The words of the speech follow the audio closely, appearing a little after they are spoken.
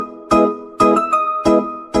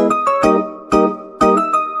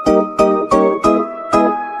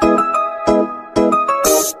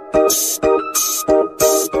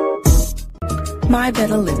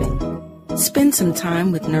some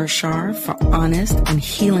time with Nurse Shar for honest and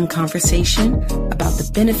healing conversation about the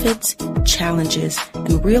benefits, challenges,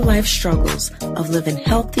 and real-life struggles of living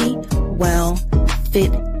healthy, well,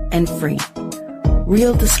 fit, and free.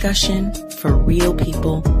 Real discussion for real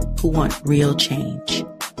people who want real change.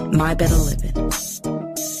 My Better Living.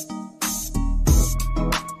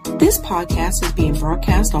 This podcast is being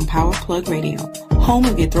broadcast on Power Plug Radio, home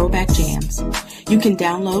of your throwback jams. You can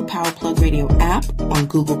download Power Plug Radio app on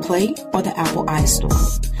Google Play or the Apple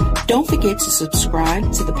iStore. Don't forget to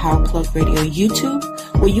subscribe to the Power Plug Radio YouTube,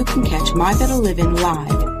 where you can catch My Better Living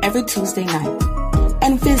live every Tuesday night.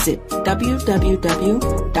 And visit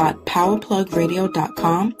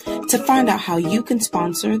www.powerplugradio.com to find out how you can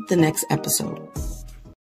sponsor the next episode.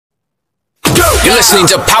 You're listening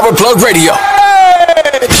to Power Plug Radio,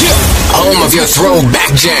 home of your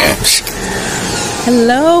throwback jams.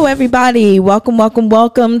 Hello, everybody. Welcome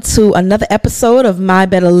to another episode of My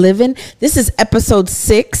Better Living. This is episode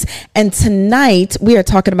 6, and tonight we are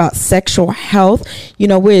talking about sexual health. You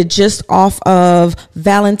know, we're just off of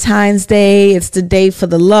Valentine's Day. It's the day for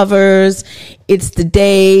the lovers. It's the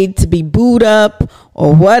day to be booed up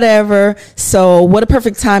or whatever. So what a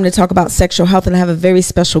perfect time to talk about sexual health, and I have a very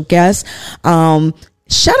special guest.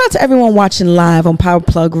 Shout out to everyone watching live on Power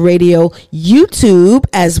Plug Radio YouTube,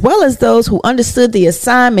 as well as those who understood the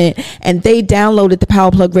assignment and they downloaded the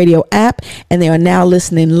Power Plug Radio app and they are now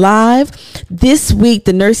listening live. This week,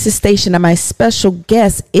 the Nurses Station and my special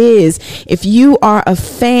guest is, if you are a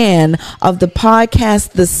fan of the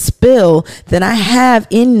podcast The Spill, then I have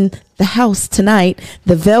in the house tonight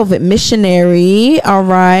the Velvet Missionary. All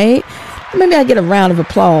right. Maybe I get a round of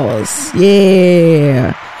applause.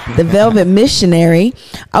 Yeah. The Velvet Missionary.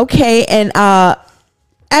 Okay. And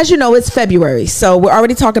as you know, it's February. So we're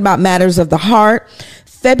already talking about matters of the heart.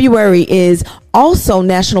 February is also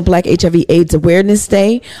National Black HIV/AIDS Awareness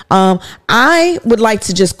Day. I would like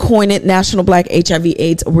to just coin it National Black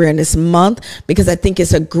HIV/AIDS Awareness Month, because I think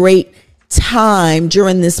it's a great time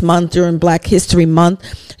during this month, during Black History Month,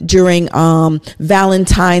 during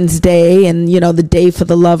Valentine's Day, and you know, the day for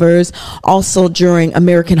the lovers, also during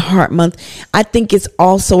American Heart Month. I think it's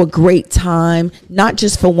also a great time, not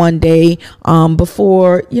just for one day, but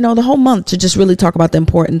for, you know, the whole month, to just really talk about the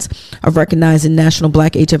importance of recognizing National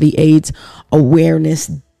Black HIV/AIDS Awareness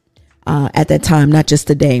at that time, not just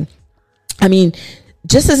the day. I mean,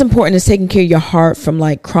 just as important as taking care of your heart from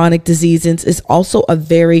like chronic diseases, is also a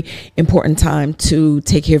very important time to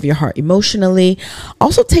take care of your heart emotionally.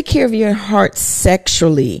 Also take care of your heart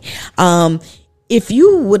sexually. If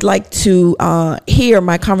you would like to hear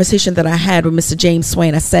my conversation that I had with Mr. James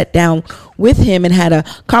Swain, I sat down with him and had a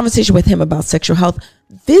conversation with him about sexual health.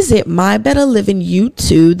 Visit My Better Living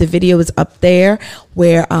YouTube. The video is up there,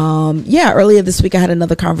 where earlier this week I had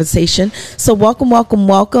another conversation. So welcome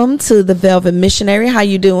to the Velvet Missionary. How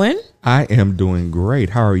you doing? I am doing great.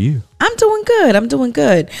 How are you? I'm doing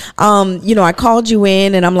good. You know, I called you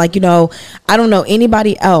in and I'm like, you know, I don't know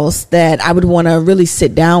anybody else that I would want to really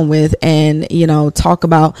sit down with and, you know, talk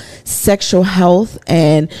about sexual health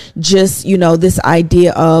and just, you know, this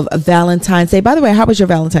idea of Valentine's Day. By the way, how was your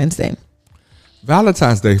Valentine's Day?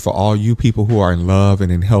 Valentine's Day, for all you people who are in love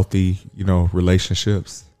and in healthy, you know,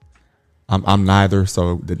 relationships. I'm neither,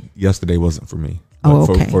 so yesterday wasn't for me. But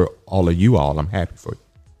okay. For all of you all, I'm happy for you.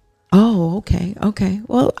 Oh, okay.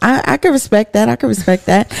 Well, I can respect that.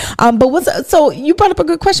 But so you brought up a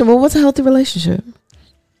good question. Well, what's a healthy relationship?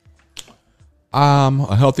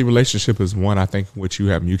 A healthy relationship is one, I think, in which you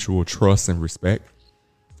have mutual trust and respect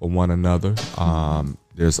for one another.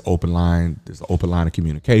 There's open line of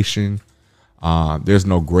communication. There's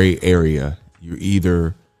no gray area. You're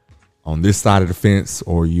either on this side of the fence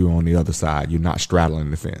or you're on the other side. You're not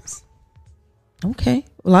straddling the fence. Okay.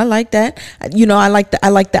 Well, I like that. You know, I like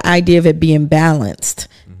the idea of it being balanced.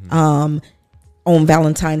 On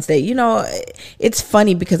Valentine's Day. You know, it's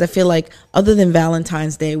funny because I feel like other than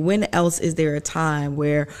Valentine's Day, when else is there a time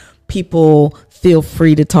where people feel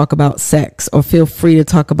free to talk about sex or feel free to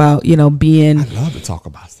talk about, you know, being... I love to talk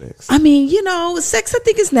about sex. I mean, you know, sex, I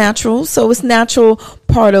think, is natural. So it's natural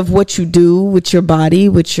part of what you do with your body,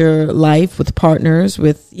 with your life, with partners,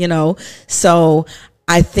 with, you know. So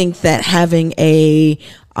I think that having a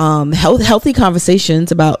healthy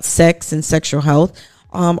conversations about sex and sexual health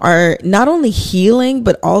are not only healing,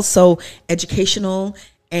 but also educational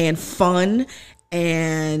and fun.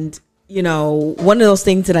 And, you know, one of those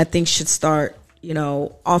things that I think should start, you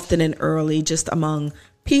know, often and early, just among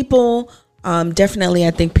people. Definitely,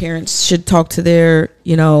 I think parents should talk to their,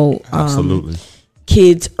 you know, absolutely,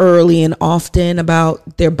 kids early and often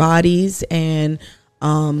about their bodies and,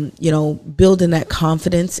 you know, building that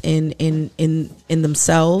confidence in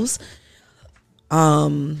themselves.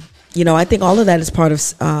 I think all of that is part of,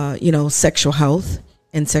 sexual health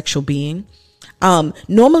and sexual being.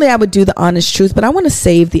 Normally I would do the honest truth, but I want to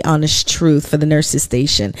save the honest truth for the nurses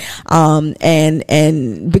station.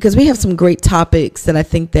 And because we have some great topics that I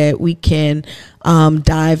think that we can,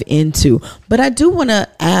 dive into, but I do want to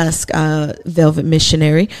ask, Velvet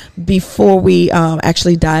Missionary, before we,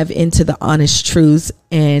 actually dive into the honest truths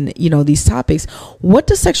and, these topics, what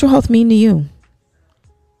does sexual health mean to you?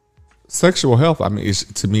 Sexual health, I mean,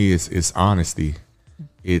 to me, it's honesty.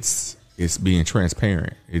 It's being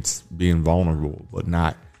transparent. It's being vulnerable, but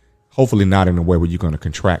hopefully not in a way where you're going to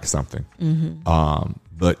contract something.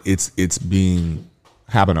 But it's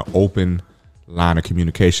having an open line of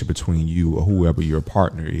communication between you or whoever your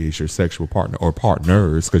partner is, your sexual partner or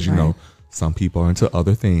partners, because some people are into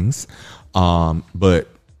other things. But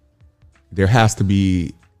there has to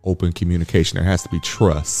be open communication. There has to be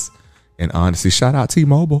trust and honesty. Shout out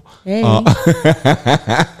T-Mobile. Hey.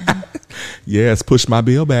 Yes, push my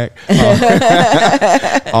bill back.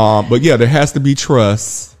 But yeah, there has to be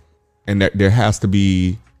trust, and there has to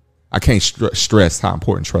be. I can't stress how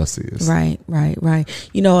important trust is. Right. A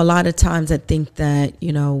lot of times I think that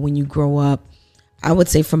when you grow up, I would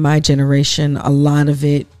say for my generation, a lot of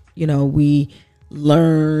it, we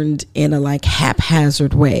learned in a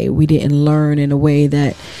haphazard way. We didn't learn in a way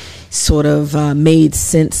that sort of made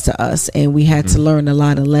sense to us, and we had to learn a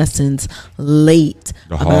lot of lessons late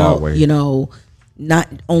about not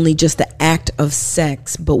only just the act of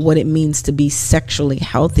sex, but what it means to be sexually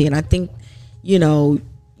healthy. And I think you're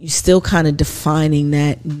still kind of defining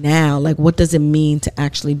that now, like what does it mean to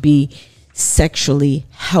actually be sexually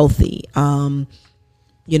healthy? For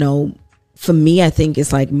me, I think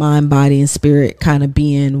it's like mind, body, and spirit kind of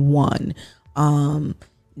being one.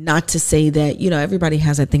 Not to say that, everybody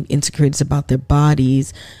has, I think, insecurities about their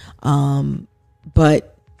bodies,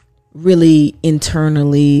 but really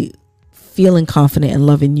internally feeling confident and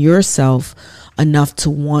loving yourself enough to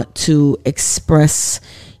want to express,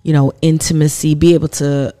 intimacy, be able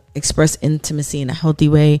to express intimacy in a healthy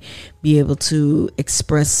way, be able to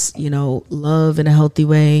express, love in a healthy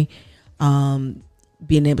way,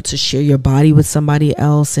 being able to share your body with somebody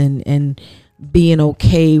else and being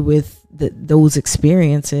okay with those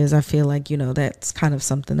experiences. I feel like, that's kind of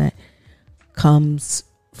something that comes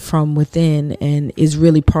from within and is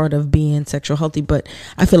really part of being sexual healthy. But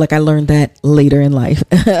I feel like I learned that later in life.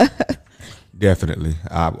 Definitely.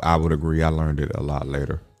 I would agree. I learned it a lot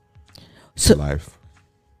later in life.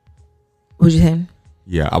 What you saying?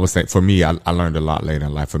 Yeah, I was saying for me, I learned a lot later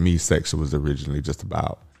in life. For me, sex was originally just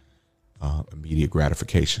about immediate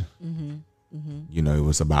gratification. It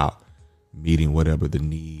was about meeting whatever the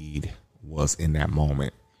need was in that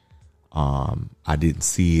moment. I didn't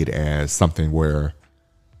see it as something long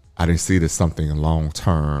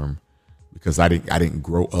term because I didn't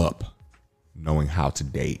grow up knowing how to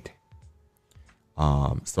date.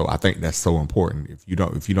 So I think that's so important. If you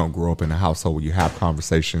don't grow up in a household where you have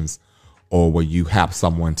conversations or where you have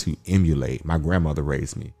someone to emulate. My grandmother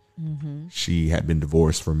raised me. She had been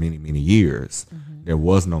divorced for many, many years. There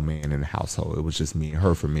was no man in the household. It was just me and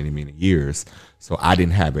her for many, many years. So I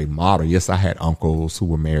didn't have a model. Yes, I had uncles who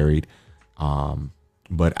were married,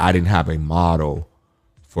 but I didn't have a model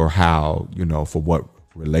for how, for what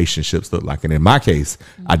relationships look like. And in my case,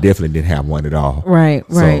 I definitely didn't have one at all. Right.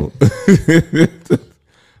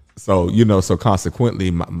 So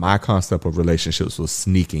consequently, my concept of relationships was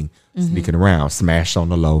sneaking around, smash on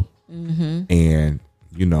the low, and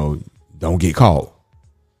don't get caught.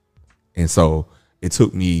 And so it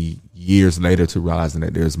took me years later to realizing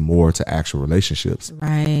that there's more to actual relationships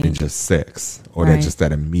than just sex or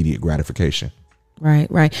that immediate gratification. Right.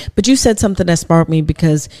 But you said something that sparked me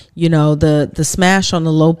because, the smash on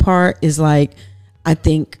the low part is like, I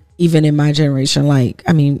think even in my generation,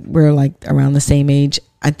 we're like around the same age.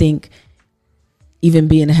 I think even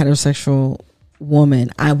being a heterosexual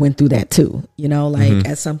woman, I went through that too,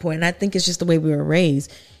 at some point. And I think it's just the way we were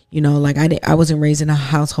raised. I wasn't raised in a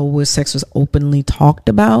household where sex was openly talked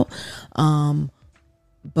about.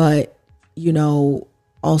 But,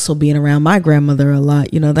 also being around my grandmother a lot,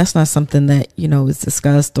 that's not something that, is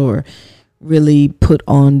discussed or really put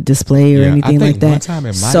on display or anything like that. One time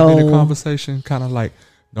it might have been a conversation kind of like,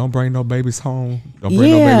 don't bring no babies home. Don't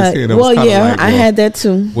bring no babies here. I had that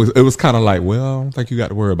too. It was kind of like, well, I don't think you got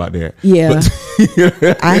to worry about that. Yeah.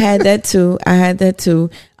 I had that too.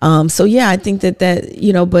 So yeah, I think that,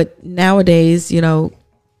 but nowadays,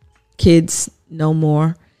 kids know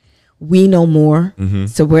more. We know more.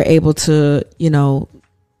 So we're able to,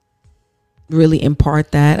 really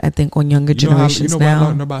impart that, I think, on younger generations now. What I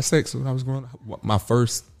learned about sex when I was growing up? My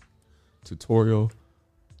first tutorial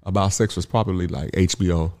about sex was probably like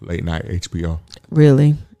HBO, late night HBO.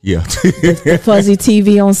 Really? Yeah. The fuzzy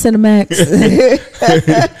TV on Cinemax.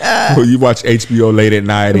 Well, you watch HBO late at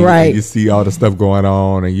night and, Right. and you see all the stuff going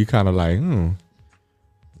on and you kind of like,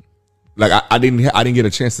 Like I didn't get a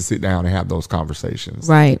chance to sit down and have those conversations.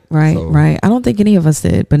 Right. So- I don't think any of us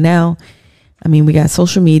did. But now, I mean, we got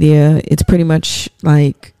social media. It's pretty much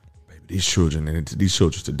like, These children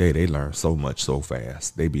today, they learn so much so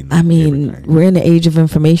fast. They be I mean, everything. we're in the age of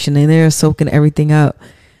information and they're soaking everything up.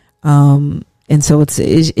 And so it's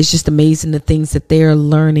just amazing the things that they're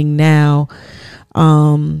learning now.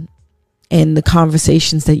 And the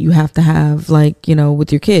conversations that you have to have, like, you know,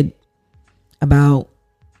 with your kid about,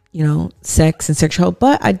 you know, sex and sexual health.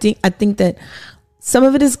 But I think that some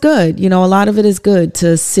of it is good. You know, a lot of it is good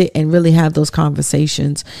to sit and really have those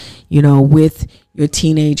conversations, you know, with your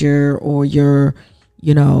teenager or your,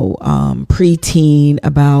 you know, preteen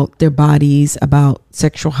about their bodies, about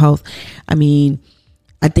sexual health. I mean,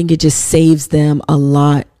 I think it just saves them a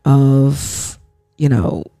lot of, you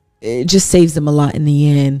know, it just saves them a lot in the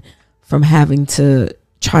end from having to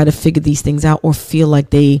try to figure these things out or feel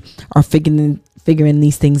like they are figuring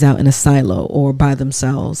these things out in a silo or by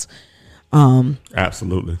themselves.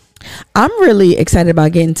 Absolutely. I'm really excited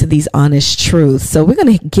about getting to these honest truths. So we're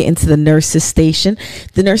going to get into the Nurses Station.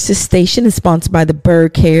 The Nurses Station is sponsored by the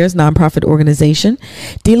Bird Cares nonprofit organization.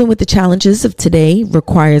 Dealing with the challenges of today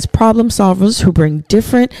requires problem solvers who bring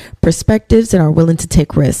different perspectives and are willing to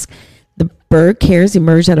take risks. The Bird Cares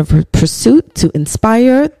emerged out of a pursuit to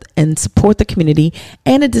inspire and support the community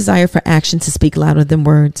and a desire for action to speak louder than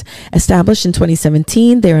words. Established in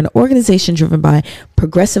 2017, they're an organization driven by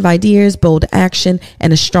progressive ideas, bold action,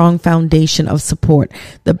 and a strong foundation of support.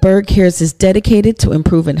 The Bird Cares is dedicated to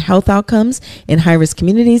improving health outcomes in high-risk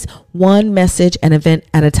communities, one message and event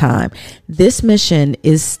at a time. This mission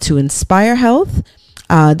is to inspire health.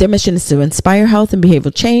 Their mission is to inspire health and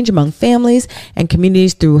behavioral change among families and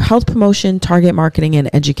communities through health promotion, target marketing,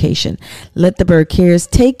 and education. Let the Bird Cares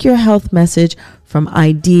take your health message from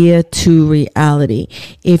idea to reality.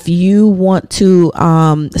 If you want to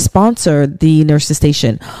sponsor the Nurses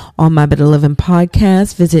Station on My Better Living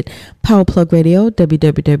podcast, visit Power Plug Radio,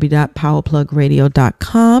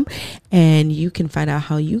 www.powerplugradio.com, and you can find out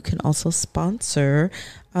how you can also sponsor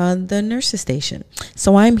the Nurses Station.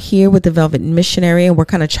 So I'm here with the Velvet Missionary, and we're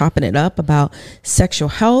kind of chopping it up about sexual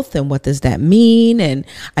health and what does that mean. And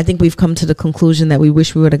I think we've come to the conclusion that we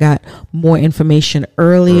wish we would have got more information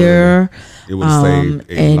earlier. It would save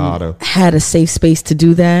a lot of had a safe space to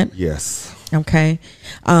do that. yes. Okay.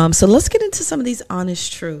 So let's get into some of these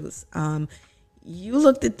honest truths. You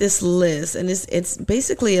looked at this list, and it's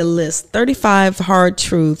basically a list, 35 hard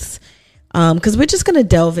truths. Because we're just going to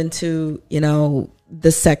delve into, you know, the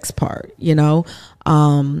sex part, you know,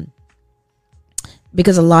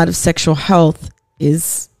 because a lot of sexual health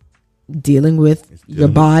is dealing with your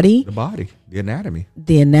body, The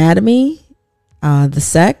anatomy. the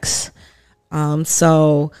sex.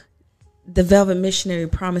 So the Velvet Missionary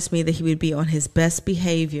promised me that he would be on his best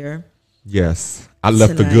behavior. Yes. I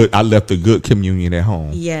left the good communion at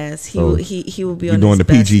home. Yes, he So he will be you're on doing his the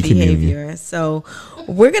best PG behavior. communion. So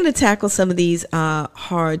we're going to tackle some of these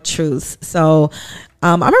hard truths. So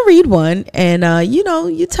I'm going to read one, and you know,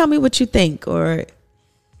 you tell me what you think or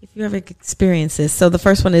if you ever experienced this. So the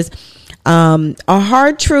first one is a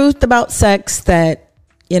hard truth about sex that,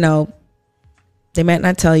 you know, they might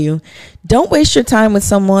not tell you. Don't waste your time with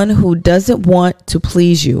someone who doesn't want to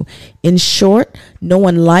please you. In short, no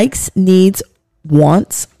one likes, needs,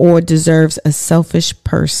 wants, or deserves a selfish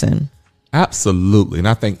person. Absolutely. And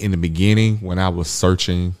I think in the beginning, when I was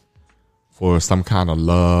searching for some kind of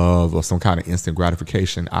love or some kind of instant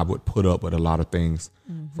gratification, I would put up with a lot of things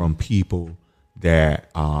from people that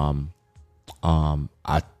I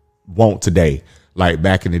won't today. Like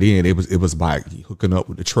back in the day, it was by hooking up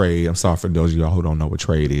with the trade. I'm sorry for those of y'all who don't know what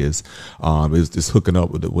trade is. It was just hooking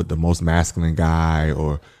up with the most masculine guy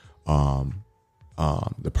or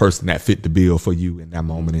the person that fit the bill for you in that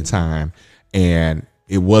moment in time. And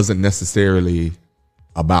it wasn't necessarily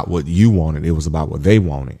about what you wanted. It was about what they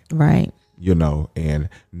wanted. Right. You know, and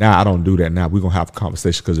now I don't do that. Now we're going to have a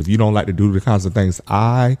conversation, because if you don't like to do the kinds of things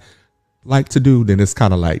I like to do, then it's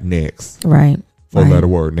kind of like next. Right. Four letter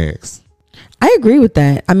word, next. I agree with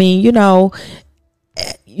that. I mean, you know,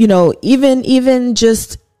 even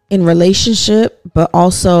just in relationship, but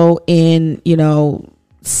also in, you know,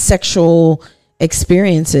 sexual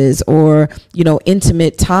experiences or, you know,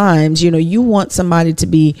 intimate times, you know, you want somebody to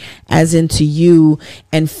be as into you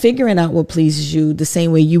and figuring out what pleases you the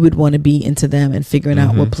same way you would want to be into them and figuring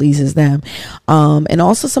out what pleases them. And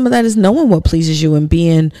also some of that is knowing what pleases you and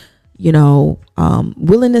being,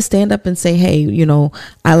 willing to stand up and say, hey,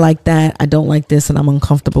 I like that, I don't like this, and I'm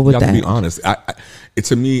uncomfortable with You have that. to be honest.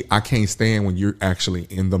 To me, I can't stand when you're actually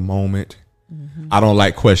in the moment. I don't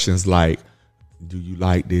like questions like, do you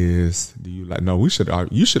like this? Do you like? No, you should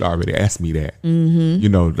already ask me that.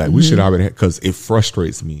 We should already, because it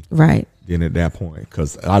frustrates me. Right. Then at that point,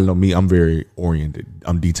 because I know me, I'm very oriented.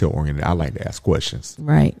 I'm detail oriented. I like to ask questions.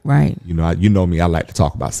 Right. You know me. I like to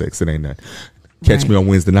talk about sex. It ain't nothing. Catch me on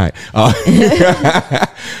Wednesday night. But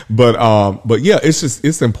yeah,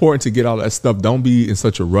 it's important to get all that stuff. Don't be in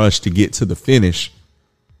such a rush to get to the finish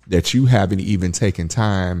that you haven't even taken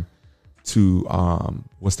time to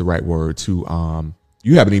what's the right word, to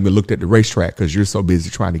you haven't even looked at the racetrack because you're so busy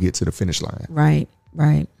trying to get to the finish line. Right.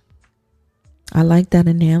 I like that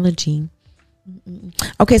analogy.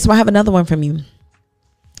 Okay, so I have another one from you.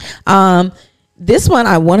 This one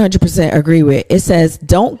I 100% agree with. It says,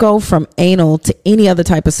 don't go from anal to any other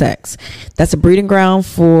type of sex. That's a breeding ground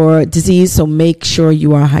for disease, so make sure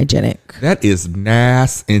you are hygienic. That is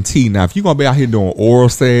nasty and tea. Now, if you're gonna be out here doing oral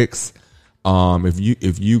sex,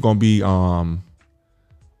 if you're gonna be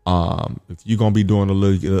doing a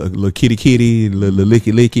little kitty, little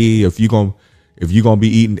licky, if you're gonna be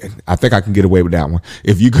eating, I think I can get away with that one.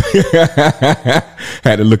 If you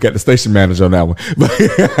had to look at the station manager on that one, but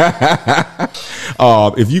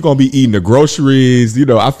if you're gonna be eating the groceries,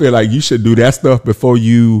 I feel like you should do that stuff before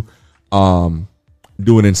you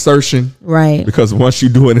do an insertion, right? Because once you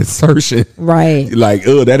do an insertion, right, like,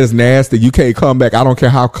 that is nasty. You can't come back. I don't care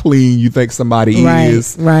how clean you think somebody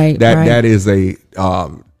is. Right. That is a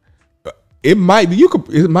it might be a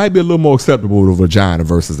little more acceptable with a vagina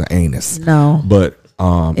versus an anus. No, but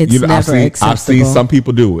it's never acceptable. I've seen some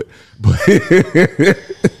people do it,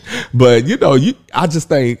 but I just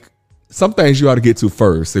think some things you ought to get to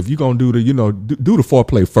first. If you're gonna do the do the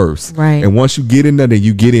foreplay first, right? And once you get in there, then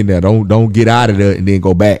you get in there. Don't get out of there and then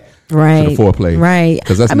go back. Right. To the foreplay. Right.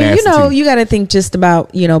 Because that's nasty. You got to think just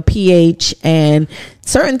about, pH, and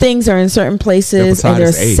certain things are in certain places and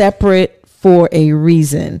they're separate for a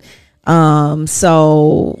reason.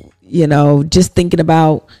 So, just thinking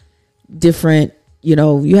about different,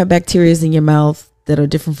 you have bacteria in your mouth that are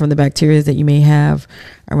different from the bacteria that you may have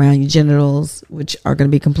around your genitals, which are going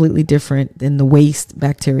to be completely different than the waste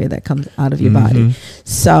bacteria that comes out of your body.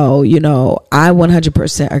 So, I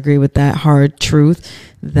 100% agree with that hard truth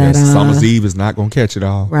that Summer's Eve is not going to catch it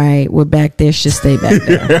all. Right. We're back there. Should stay back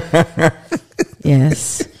there.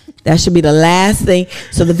 Yes. That should be the last thing.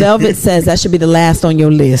 So the Velvet says that should be the last on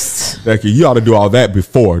your list. Thank you. You ought to do all that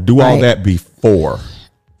before. All that before.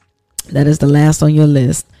 That is the last on your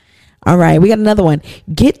list. All right, we got another one.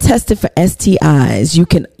 Get tested for STIs.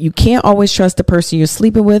 You can't always trust the person you're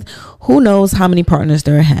sleeping with. Who knows how many partners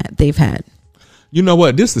they've had. You know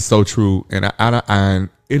what? This is so true, and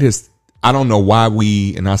it is. I don't know why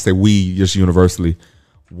we, and I say we just universally,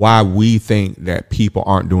 why we think that people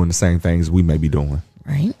aren't doing the same things we may be doing.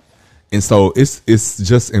 Right. And so it's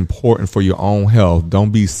just important for your own health.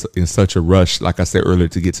 Don't be in such a rush, like I said earlier,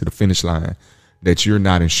 to get to the finish line, that you're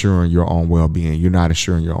not ensuring your own well-being. You're not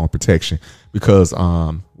ensuring your own protection. Because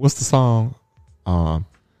what's the song? I'm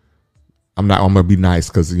gonna be nice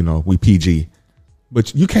because we PG,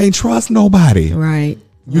 but you can't trust nobody. Right.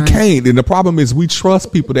 You can't. And the problem is we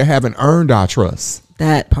trust people that haven't earned our trust.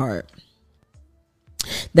 That part.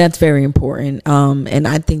 That's very important. And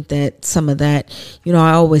I think that some of that,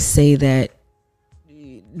 I always say that,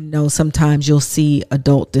 sometimes you'll see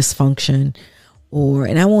adult dysfunction,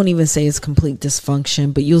 and I won't even say it's complete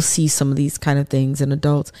dysfunction, but you'll see some of these kind of things in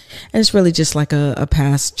adults. And it's really just like a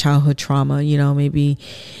past childhood trauma, maybe,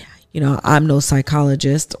 I'm no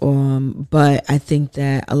psychologist, but I think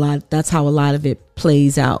that that's how a lot of it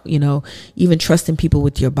plays out, even trusting people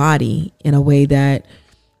with your body in a way that,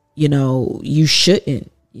 you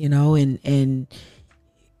shouldn't, and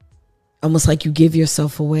almost like you give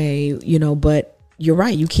yourself away, but you're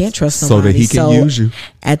right. You can't trust somebody. So that he can use you.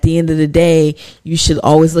 At the end of the day, you should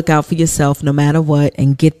always look out for yourself no matter what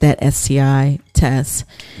and get that STI test.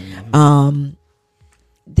 There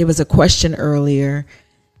was a question earlier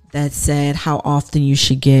that said how often you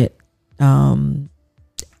should get STI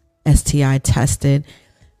tested.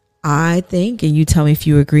 I think, and you tell me if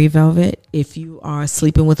you agree, Velvet, if you are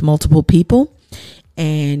sleeping with multiple people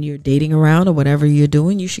and you're dating around or whatever you're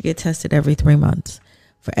doing, you should get tested every 3 months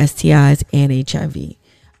for STIs and HIV.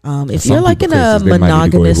 If you're like in a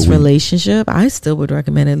monogamous relationship, I still would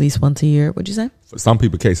recommend at least once a year. What'd you say? For some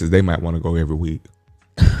people cases, they might want to go every week.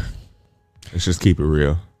 Let's just keep it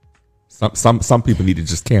real. Some people need to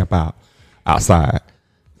just camp outside,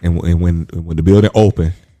 and when the building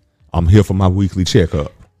open, I'm here for my weekly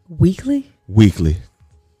checkup. Weekly.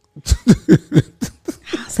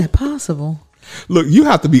 How's that possible? Look, you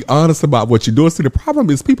have to be honest about what you're doing. See, the problem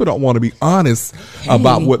is people don't want to be honest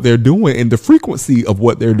about what they're doing and the frequency of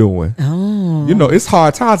what they're doing. Oh. You know, it's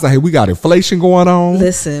hard times out here. We got inflation going on.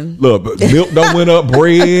 Listen. Look, milk don't went up,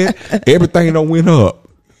 bread, everything don't went up.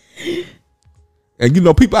 And, you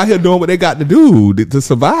know, people out here doing what they got to do to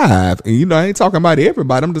survive. And, you know, I ain't talking about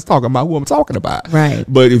everybody. I'm just talking about who I'm talking about. Right.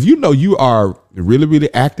 But if you know you are really,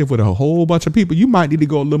 really active with a whole bunch of people, you might need to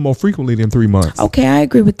go a little more frequently than 3 months. Okay, I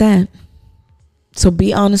agree with that. So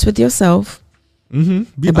be honest with yourself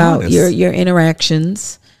about honest. your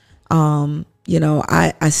interactions. You know,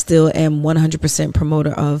 I still am 100%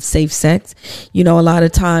 promoter of safe sex. You know, a lot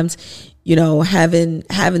of times, you know,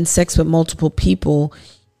 having sex with multiple people,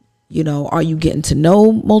 you know, are you getting to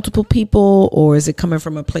know multiple people, or is it coming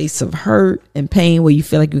from a place of hurt and pain where you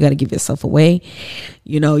feel like you got to give yourself away?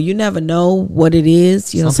 You know, you never know what it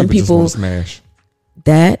is. You know, some people just wanna smash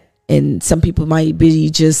that, and some people might be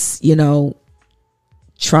just, you know,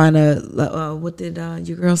 trying to, what did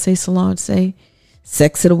your girl say, Solange say?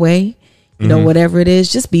 Sex it away. You know, whatever it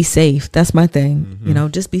is, just be safe. That's my thing. You know,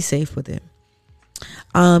 just be safe with it.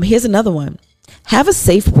 Here's another one. Have a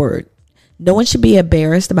safe word. No one should be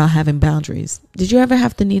embarrassed about having boundaries. Did you ever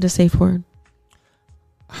have to need a safe word?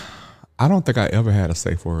 I don't think I ever had a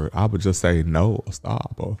safe word. I would just say no or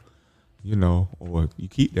stop, or, you know, or you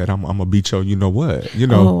keep that. I'm going to beat your, you know what, you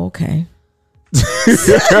know. Oh, okay.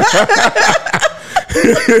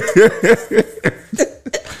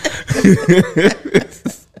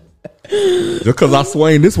 Just because I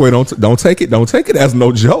swing this way, don't take it as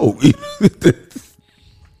no joke.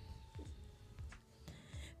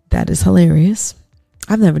 That is hilarious.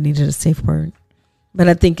 I've never needed a safe word, but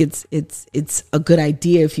I think it's a good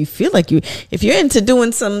idea if you feel like if you're into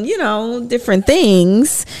doing some, you know, different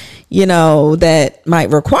things, you know, that might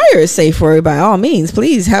require a safe word. By all means,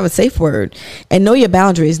 please have a safe word and know your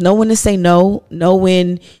boundaries. Know when to say no. Know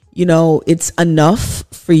when, you know, it's enough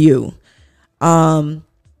for you.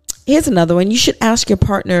 Here's another one. You should ask your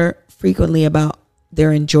partner frequently about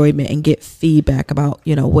their enjoyment and get feedback about,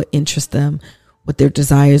 you know, what interests them, what their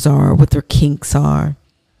desires are, what their kinks are.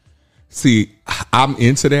 See, I'm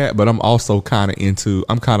into that, but I'm also I'm kind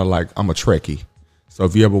of like, I'm a Trekkie. So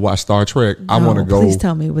if you ever watch Star Trek, I want to go. Please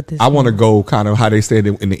tell me what this I want to go kind of how they said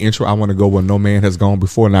in the intro. I want to go where no man has gone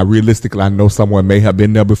before. Now, realistically, I know someone may have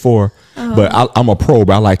been there before, but I'm a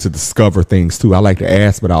probe. I like to discover things too. I like to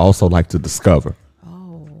ask, but I also like to discover.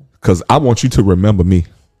 Because I want you to remember me.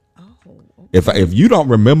 If you don't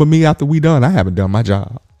remember me after we done, I haven't done my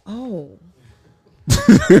job. Oh. You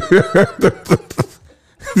heard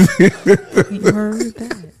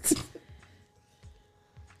that?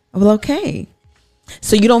 Well, okay.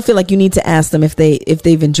 So you don't feel like you need to ask them if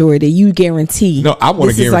they've enjoyed it. You guarantee. No, I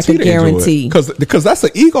want to guarantee. This is like a guarantee. Because that's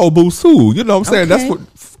an ego boost too. You know what I'm saying? Okay. That's what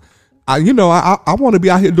I want to be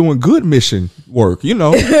out here doing good mission work, you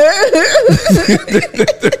know.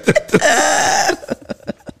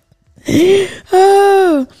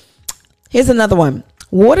 Oh. Here's another one.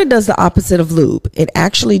 Water does the opposite of lube. It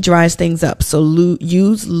actually dries things up. So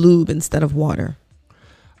use lube instead of water.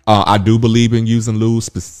 I do believe in using lube.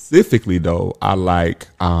 Specifically, though, I like.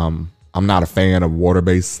 I'm not a fan of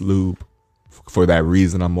water-based lube. For that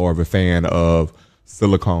reason, I'm more of a fan of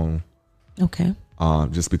silicone. Okay.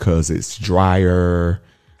 Just because it's drier,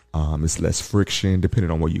 it's less friction,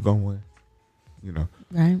 depending on where you're going. You know.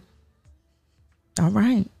 Right. All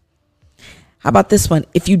right. How about this one?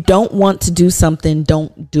 If you don't want to do something,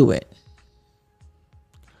 don't do it.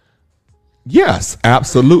 Yes,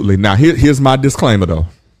 absolutely. Now, here's my disclaimer, though.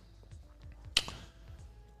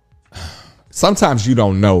 Sometimes you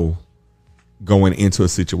don't know going into a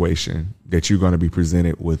situation that you're going to be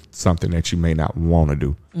presented with something that you may not want to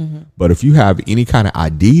do. Mm-hmm. But if you have any kind of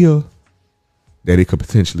idea that it could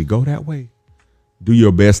potentially go that way, do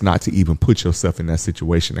your best not to even put yourself in that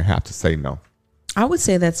situation and have to say no. I would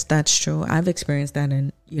say that's true. I've experienced that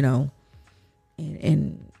in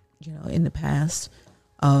the past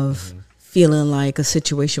of feeling like a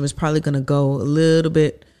situation was probably going to go a little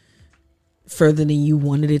bit further than you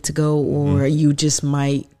wanted it to go, or you just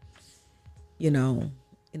might, end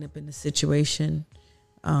up in a situation.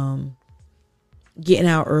 Getting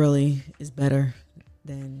out early is better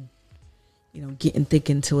than, getting thick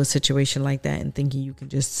into a situation like that and thinking you can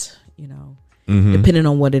just, depending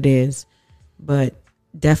on what it is. But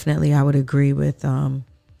definitely I would agree with, saying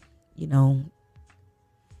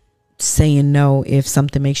no if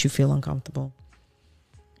something makes you feel uncomfortable.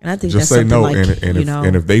 And I think just that's say no, like,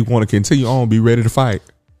 and if they want to continue on, be ready to fight.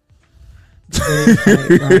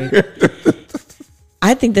 Right.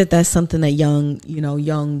 I think that's something that young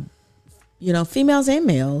females and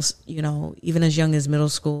males, even as young as middle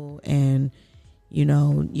school and,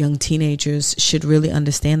 young teenagers should really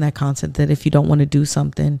understand that concept that if you don't want to do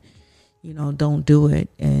something, don't do it.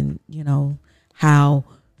 And, how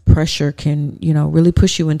pressure can, really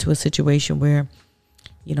push you into a situation where,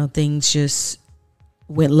 things just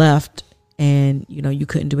went left and, you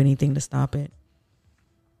couldn't do anything to stop it.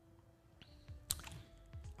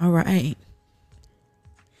 All right.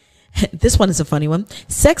 This one is a funny one.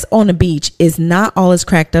 Sex on the beach is not all it's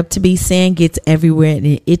cracked up to be. Sand gets everywhere and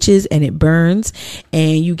it itches and it burns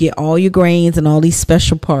and you get all your grains and all these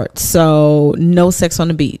special parts. So no sex on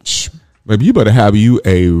the beach. Maybe you better have you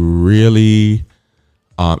a really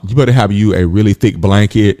thick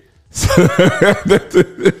blanket.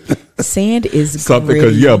 Sand is something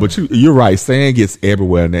because but you're right. Sand gets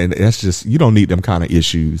everywhere and that's just, you don't need them kind of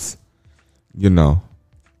issues,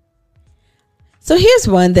 So here's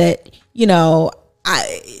one that,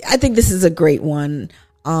 I think this is a great one.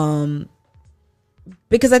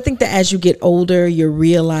 Because I think that as you get older, you're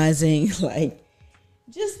realizing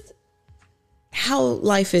just how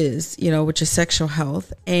life is, with your sexual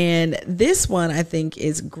health. And this one I think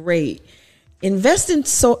is great. Invest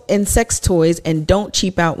in sex toys and don't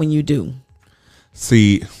cheap out when you do.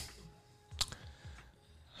 See,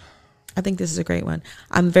 I think this is a great one.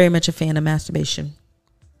 I'm very much a fan of masturbation.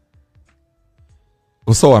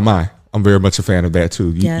 Well, so am I. I'm very much a fan of that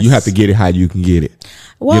too. You have to get it how you can get it.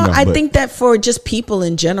 Well, I think that for just people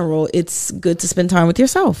in general, it's good to spend time with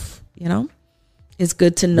yourself. It's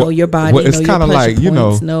good to know your body. Well, it's kind of like we've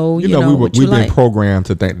been programmed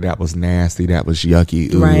to think that was nasty, that was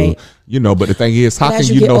yucky, right? But the thing is, how can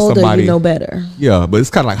you know older, somebody? You know better. Yeah, but it's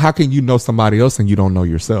kind of like, how can you know somebody else and you don't know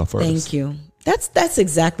yourself first? Thank you. That's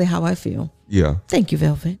exactly how I feel. Yeah. Thank you,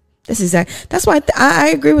 Velvet. That's why I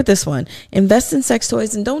agree with this one. Invest in sex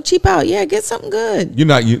toys and don't cheap out. Yeah, get something good. You're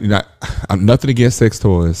not. I'm nothing against sex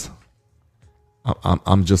toys.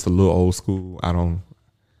 I'm just a little old school. I don't.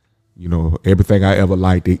 Everything I ever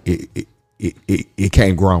liked, it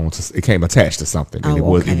came grown. It came attached to something, and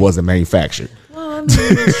it wasn't manufactured. Well, I mean,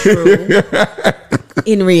 true.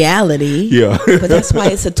 In reality, yeah. But that's why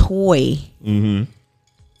it's a toy. Mm-hmm.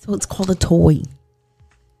 So it's called a toy.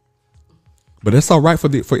 But it's all right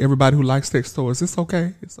for everybody who likes sex toys. It's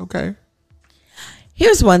okay. It's okay.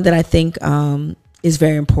 Here's one that I think is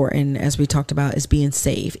very important, as we talked about, is being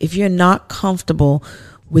safe. If you're not comfortable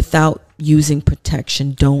without using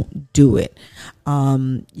protection, don't do it.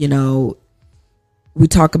 We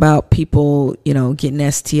talk about people, getting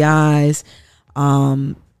STIs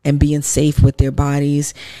and being safe with their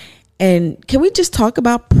bodies. And can we just talk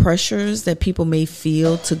about pressures that people may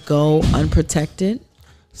feel to go unprotected?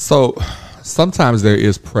 So sometimes there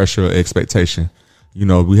is pressure or expectation.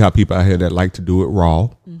 We have people out here that like to do it raw.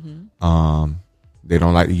 Mm-hmm. They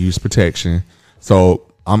don't like to use protection. So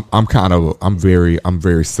I'm very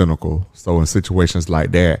cynical. So in situations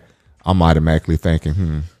like that, I'm automatically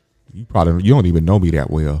thinking, you don't even know me that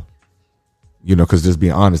well. Because just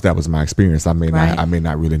being honest, that was my experience. I may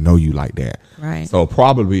not really know you like that. Right. So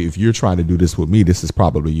probably if you're trying to do this with me, this is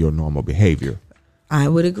probably your normal behavior. I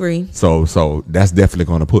would agree. So that's definitely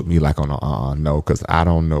going to put me like on a no, because I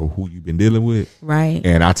don't know who you've been dealing with. Right.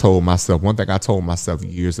 And one thing I told myself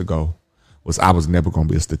years ago was I was never going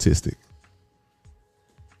to be a statistic.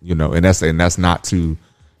 And that's not to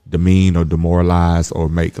demean or demoralize or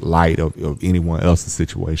make light of anyone else's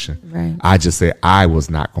situation. Right. I just said I was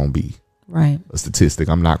not going to be a statistic.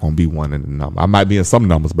 I'm not going to be one in the number. I might be in some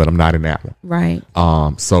numbers, but I'm not in that one. Right.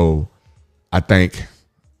 So I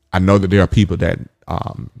know that there are people that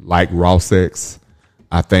like raw sex.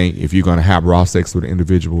 I think if you're going to have raw sex with an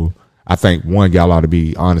individual, I think y'all ought to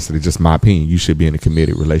be, honestly, just my opinion, you should be in a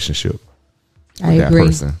committed relationship with that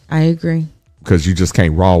person. I agree. Because you just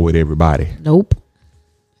can't raw with everybody. Nope.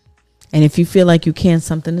 And if you feel like you can,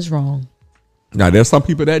 something is wrong. Now, there's some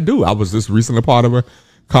people that do. I was just recently part of a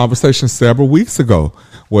conversation several weeks ago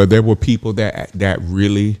where there were people that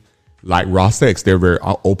really like raw sex. They're very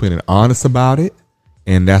open and honest about it.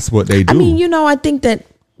 And that's what they do. I mean, I think that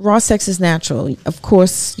raw sex is natural. Of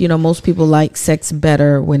course, most people like sex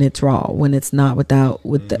better when it's raw, when it's not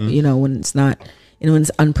when it's not, when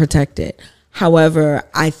it's unprotected. However,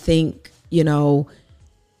 I think,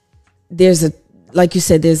 there's like you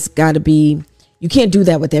said, there's got to be, you can't do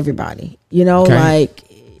that with everybody, Okay. Like,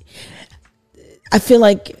 I feel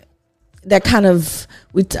like that kind of,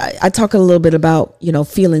 I talk a little bit about,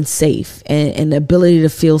 feeling safe, and the ability to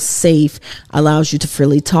feel safe allows you to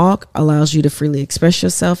freely talk, allows you to freely express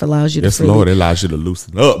yourself, allows you to freely, Lord, it allows you to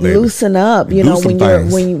loosen up, baby. Loosen up,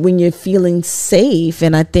 when you're feeling safe.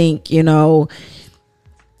 And I think,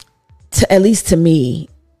 at least to me,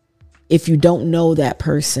 if you don't know that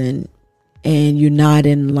person and you're not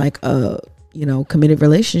in like a, committed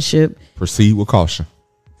relationship, proceed with caution.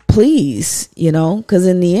 Please, because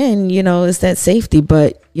in the end, it's that safety.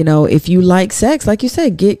 But, if you like sex, like you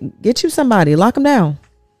said, get you somebody, lock them down.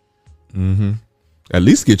 Mm-hmm. At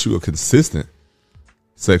least get you a consistent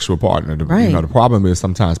sexual partner. Right. The problem is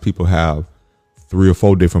sometimes people have 3 or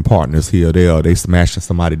 4 different partners here or there. They smashing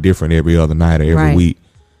somebody different every other night or every week.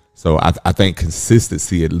 So I think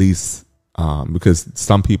consistency, at least, because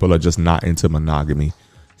some people are just not into monogamy.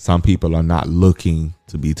 Some people are not looking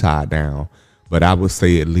to be tied down. But I would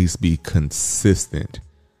say at least be consistent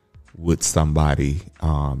with somebody,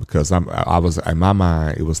 because I was in my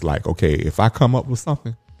mind, it was like, okay, if I come up with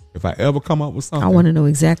something, if I ever come up with something, I want to know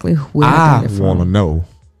exactly where I got it from. I want to know,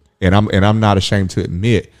 and I'm not ashamed to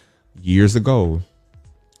admit, years ago,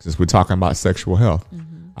 since we're talking about sexual health,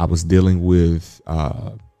 I was dealing with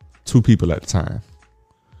 2 people at the time,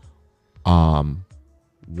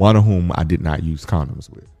 one of whom I did not use condoms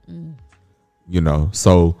with,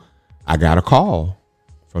 so I got a call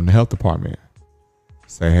from the health department.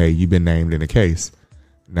 Say, hey, you've been named in the case.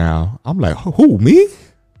 Now, I'm like, who, me?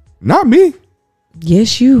 Not me.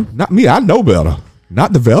 Yes, you. Not me. I know better.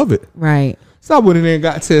 Not the Velvet. Right. So I went in there and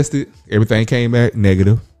got tested. Everything came back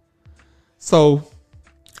negative. So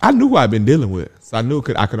I knew who I'd been dealing with. So I knew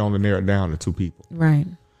I could only narrow it down to 2 people. Right.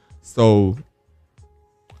 So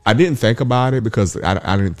I didn't think about it because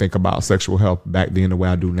I didn't think about sexual health back then the way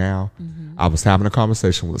I do now. I was having a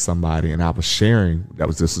conversation with somebody and I was sharing,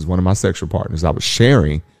 this is one of my sexual partners. I was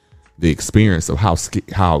sharing the experience of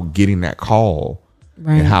how getting that call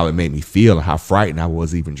and how it made me feel and how frightened I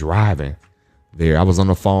was even driving there. I was on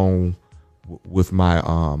the phone with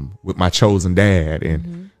my chosen dad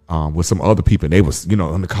and with some other people. And they was,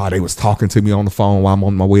 in the car, they was talking to me on the phone while I'm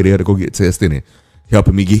on my way there to go get tested and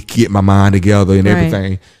helping me get my mind together and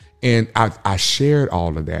everything. And I shared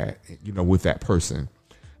all of that, with that person.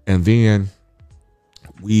 And then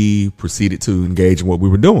we proceeded to engage in what we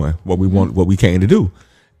were doing, what we came to do.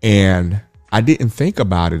 And I didn't think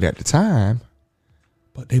about it at the time,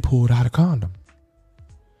 but they pulled out a condom.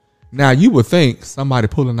 Now you would think somebody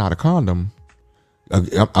pulling out a condom,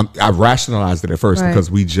 I rationalized it at first because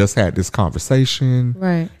we just had this conversation.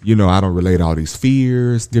 Right. I don't relate all these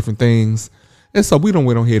fears, different things. And so we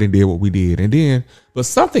went on ahead and did what we did. And then, but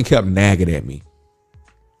something kept nagging at me.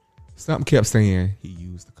 Something kept saying he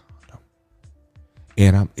used the condom.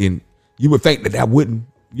 And you would think that wouldn't,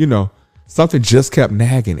 something just kept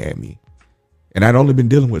nagging at me. And I'd only been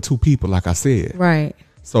dealing with 2 people, like I said. Right.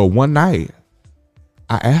 So one night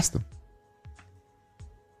I asked him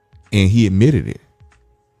and he admitted it.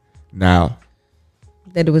 Now,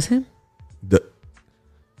 that it was him?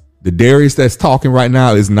 The Darius that's talking right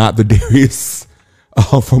now is not the Darius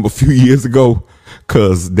from a few years ago,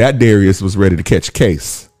 because that Darius was ready to catch a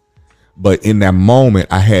case. But in that moment,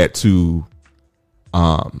 I had to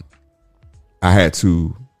calm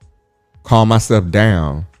myself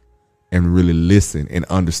down and really listen and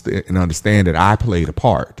understand that I played a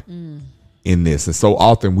part in this. And so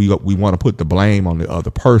often we want to put the blame on the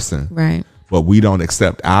other person, right? But we don't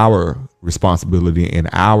accept our responsibility and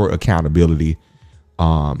our accountability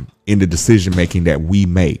in the decision making that we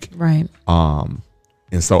make, right? And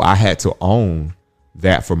so I had to own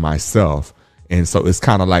that for myself. And so it's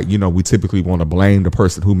kind of like, we typically want to blame the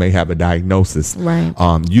person who may have a diagnosis. Right.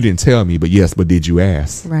 You didn't tell me, but did you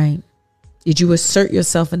ask? Right. Did you assert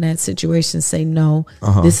yourself in that situation? Say, no,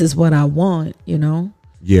 this is what I want,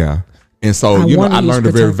 Yeah. And so, I learned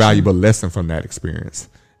a very valuable lesson from that experience.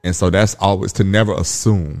 And so that's always to never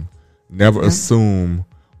assume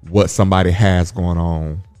what somebody has going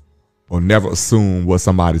on, or never assume what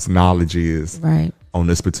somebody's knowledge is. Right. On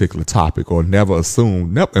this particular topic, or never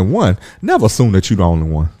assume that you're the only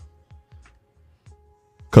one,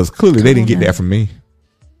 because clearly they didn't get that from me,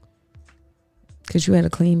 because you had a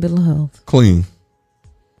clean bill of health. Clean.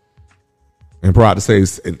 And proud to say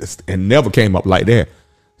it never came up like that.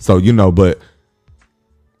 So but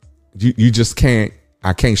you just can't,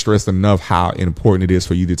 I can't stress enough how important it is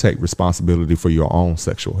for you to take responsibility for your own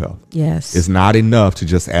sexual health. Yes. It's not enough to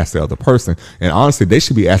just ask the other person. And honestly, they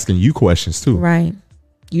should be asking you questions too. Right.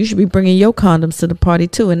 You should be bringing your condoms to the party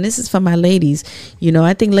too. And this is for my ladies.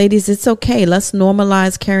 I think ladies, it's okay. Let's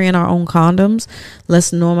normalize carrying our own condoms. Let's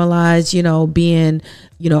normalize, being,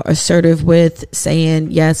 assertive with saying,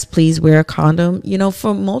 yes, please wear a condom,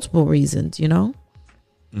 for multiple reasons,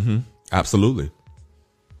 Mm-hmm. Absolutely.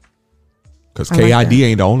 Because KID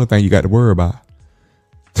ain't the only thing you got to worry about.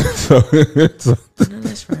 No,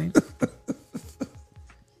 that's right.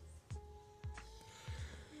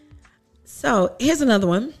 So here's another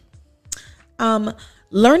one.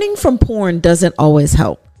 Learning from porn doesn't always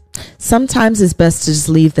help. Sometimes it's best to just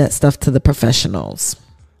leave that stuff to the professionals.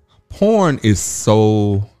 Porn is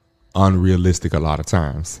so unrealistic a lot of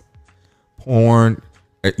times. Porn,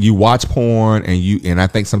 you watch porn and I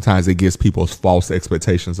think sometimes it gives people false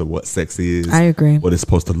expectations of what sex is. I agree. What it's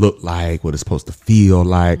supposed to look like, what it's supposed to feel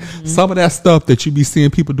like. Some of that stuff that you be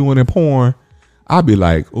seeing people doing in porn, I'll be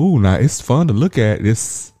like, ooh, now it's fun to look at.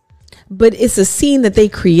 But it's a scene that they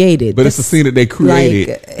created. It's a scene that they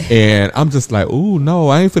created, and I'm just like, ooh, no,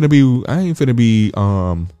 I ain't finna be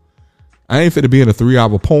in a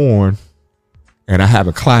 3-hour porn, and I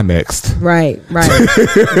haven't climaxed. Right.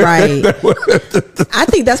 I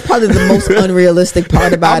think that's probably the most unrealistic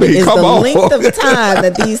part about it is the length of time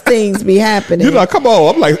that these things be happening. You're like, come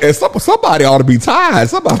on. I'm like, somebody ought to be tired.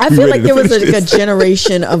 I feel like there was a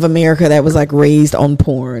generation of America that was like raised on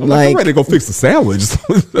porn. I'm ready to go fix the sandwich.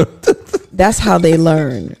 That's how they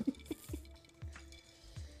learn.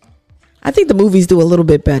 I think the movies do a little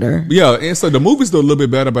bit better. Yeah, and so the movies do a little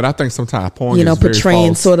bit better, but I think sometimes porn,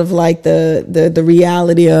 portraying sort of like the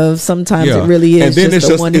reality of sometimes it really is. And then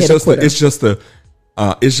just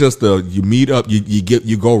it's just the you meet up,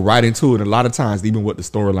 you go right into it. And a lot of times, even with the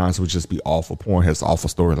storylines, would just be awful. Porn has awful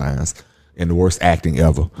storylines and the worst acting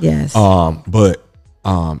ever. Yes. But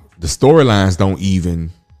the storylines don't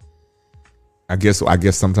even. I guess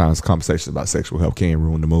sometimes conversations about sexual health can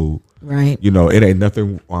ruin the mood. Right. It ain't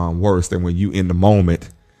nothing worse than when you in the moment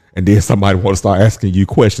and then somebody want to start asking you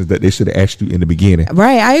questions that they should have asked you in the beginning.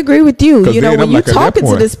 Right. I agree with you. When I'm you're like, talking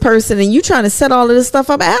to this person and you trying to set all of this stuff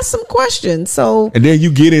up, ask some questions. So and then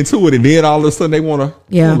you get into it and then all of a sudden they want to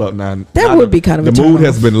pull up now. That would be kind of the mood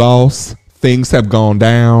has been lost. Things have gone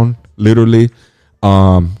down, literally.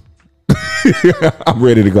 I'm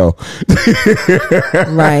ready to go.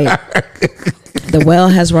 Right. The well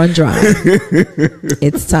has run dry.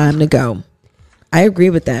 It's time to go. I agree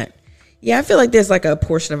with that. Yeah, I feel like there's like a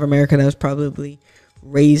portion of America that was probably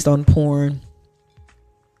raised on porn.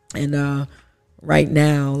 And right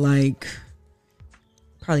now, like,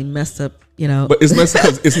 probably messed up, But it's messed up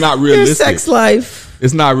because it's not realistic. Their sex life.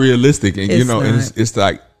 It's not realistic. And, It's it's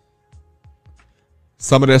like,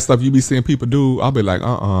 some of that stuff you be seeing people do, I'll be like,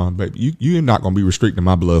 baby, you're not gonna be restricting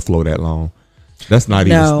my blood flow that long. That's not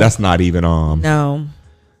even. That's not even. No.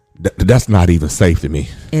 That's not even safe to me.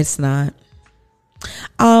 It's not.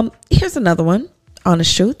 Here's another one.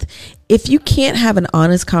 Honest truth. If you can't have an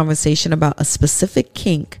honest conversation about a specific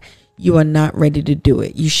kink, you are not ready to do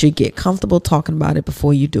it. You should get comfortable talking about it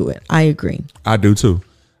before you do it. I agree. I do too.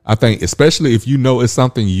 I think especially if it's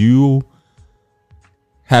something you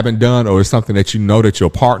haven't done or it's something that that your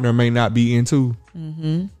partner may not be into,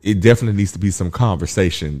 it definitely needs to be some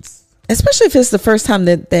conversations. Especially if it's the first time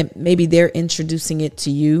that maybe they're introducing it to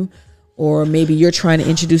you or maybe you're trying to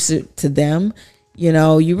introduce it to them.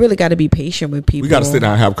 You really got to be patient with people. We got to sit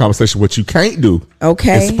down and have a conversation. What you can't do,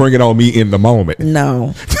 okay, and spring it on me in the moment.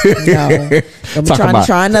 No. Don't be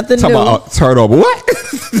try nothing new. Turn over. What?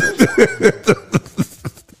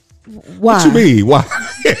 Why? What you mean? Why?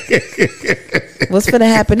 What's going to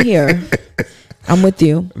happen here? I'm with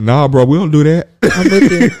you. Nah, bro, we don't do that. I'm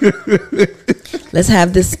with you. Let's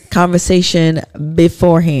have this conversation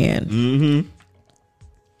beforehand. Mm-hmm.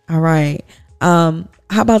 All right. How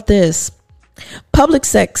about this? Public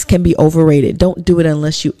sex can be overrated. Don't do it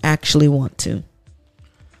unless you actually want to.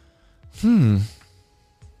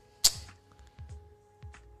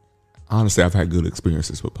 Honestly, I've had good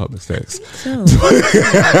experiences with public sex. So,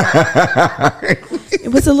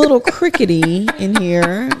 it was a little crickety in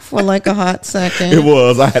here for like a hot second. It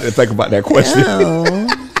was. I had to think about that question. Oh.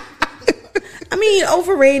 I mean,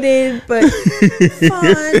 overrated, but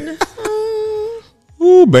fun.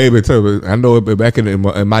 Ooh, baby, tell me. I know it back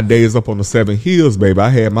in my days up on the 7 Hills, baby. I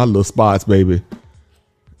had my little spots, baby.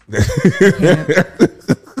 I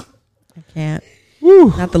can't. Woo.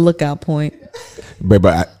 Not the lookout point. Baby,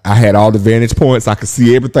 I had all the vantage points. I could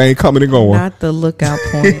see everything coming and going. Not the lookout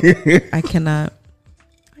point. I cannot.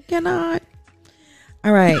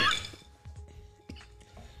 All right.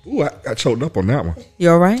 Ooh, I got choked up on that one. You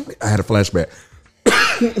all right? I had a flashback.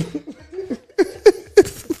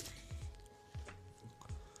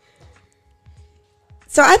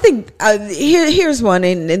 So I think here's one,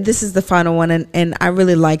 and this is the final one, and I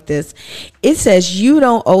really like this. It says you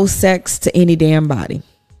don't owe sex to any damn body.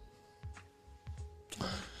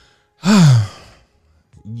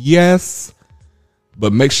 Yes,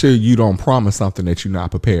 but make sure you don't promise something that you're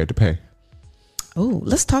not prepared to pay. Oh,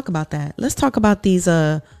 let's talk about that. Let's talk about these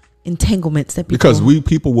entanglements that because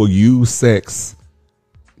people will use sex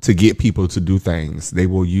to get people to do things. They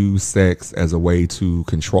will use sex as a way to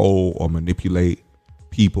control or manipulate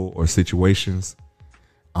people or situations.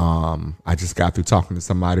 I just got through talking to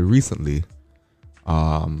somebody recently,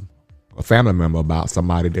 a family member, about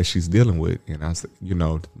somebody that she's dealing with. And I said,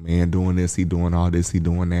 man doing this, he doing all this, he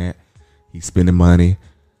doing that. He's spending money,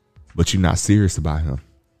 but you're not serious about him.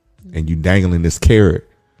 And you dangling this carrot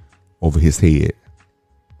over his head.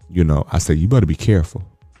 I said, you better be careful.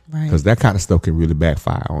 Right. Because that kind of stuff can really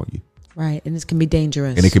backfire on you. Right. And this can be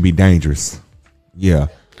dangerous. And it can be dangerous. Yeah.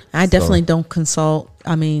 I definitely don't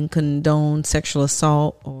condone sexual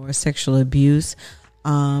assault or sexual abuse.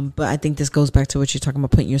 But I think this goes back to what you're talking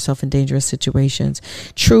about, putting yourself in dangerous situations.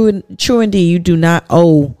 True indeed, you do not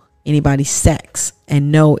owe anybody sex,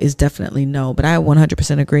 and no is definitely no. But I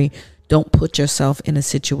 100% agree. Don't put yourself in a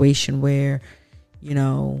situation where,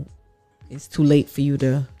 it's too late for you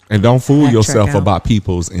to. And don't fool yourself about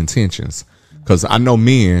people's intentions, because I know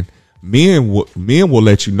men will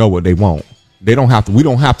let you know what they want. They don't have to. We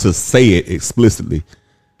don't have to say it explicitly.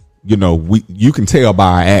 You can tell by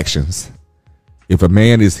our actions. If a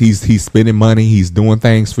man he's spending money, he's doing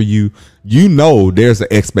things for you, there's an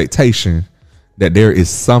expectation that there is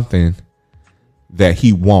something that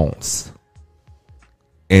he wants.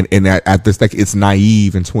 And I just think it's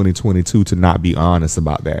naive in 2022 to not be honest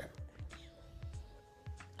about that.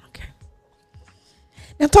 Okay.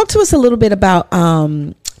 Now talk to us a little bit about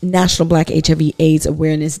National Black HIV/AIDS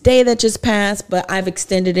Awareness Day that just passed, but I've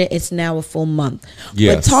extended it. It's now a full month.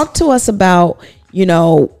 Yes. But talk to us about,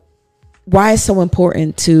 why it's so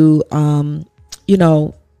important to,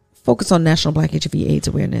 focus on National Black HIV/AIDS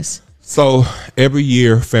Awareness. So every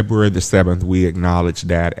year, February the 7th, we acknowledge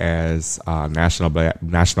that as National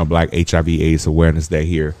Black HIV/AIDS Awareness Day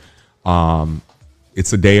here.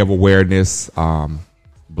 It's a day of awareness.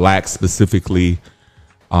 Blacks specifically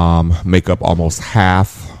make up almost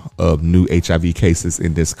half of new HIV cases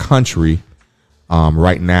in this country.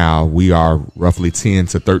 Right now, we are roughly 10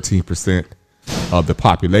 to 13% of the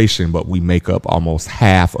population, but we make up almost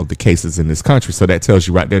half of the cases in this country. So that tells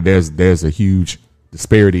you right there, there's a huge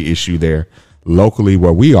disparity issue there. Locally,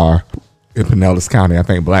 where we are in Pinellas County, I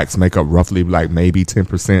think blacks make up roughly like maybe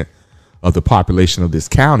 10% of the population of this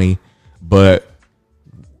county, but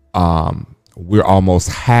we're almost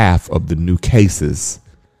half of the new cases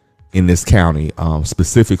in this county.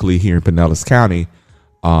 Specifically here in Pinellas County,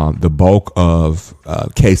 the bulk of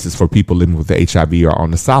cases for people living with HIV are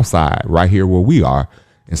on the south side, right here where we are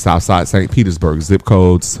in Southside St. Petersburg. Zip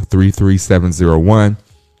codes 33701,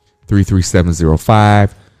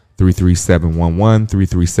 33705, 33711,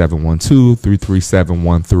 33712,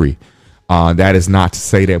 33713. That is not to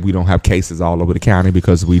say that we don't have cases all over the county,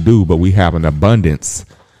 because we do, but we have an abundance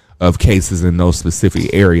of cases in those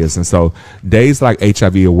specific areas. And so days like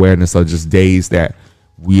HIV awareness are just days that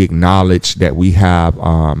we acknowledge that we have,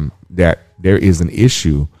 that there is an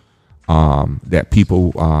issue, that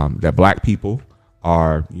people, that black people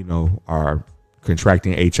are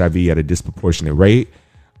contracting HIV at a disproportionate rate,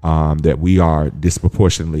 that we are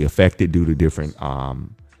disproportionately affected due to different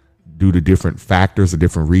factors or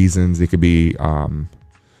different reasons. It could be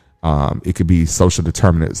social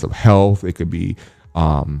determinants of health. It could be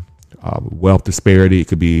wealth disparity. It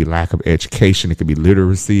could be lack of education. It could be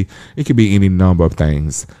literacy. It could be any number of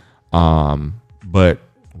things. But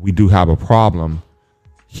we do have a problem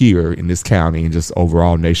here in this county and just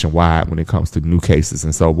overall nationwide when it comes to new cases.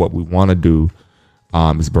 And so what we want to do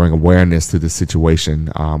is bring awareness to this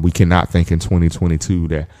situation. We cannot think in 2022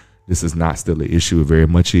 that this is not still an issue. It very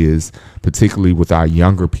much is, particularly with our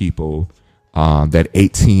younger people, that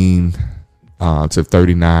 18 to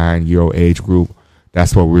 39-year-old age group.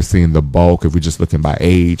 That's where we're seeing the bulk. If we're just looking by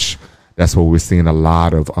age, that's where we're seeing a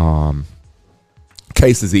lot of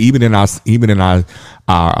cases. Even in our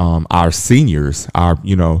seniors, our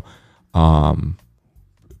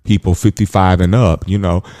people 55 and up.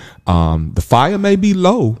 The fire may be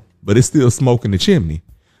low, but it's still smoke in the chimney.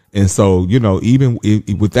 And so even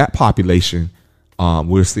with that population,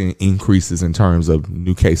 we're seeing increases in terms of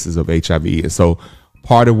new cases of HIV. And so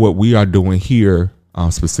part of what we are doing here,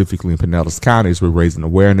 specifically in Pinellas County, is we're raising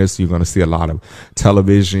awareness. You're going to see a lot of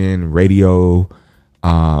television, radio,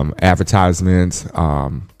 advertisements,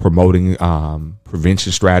 promoting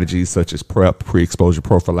prevention strategies such as PrEP, pre-exposure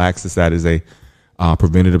prophylaxis. That is a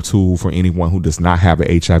preventative tool for anyone who does not have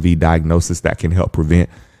an HIV diagnosis that can help prevent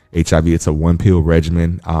HIV. It's a 1-pill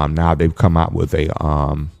regimen. Now they've come out with a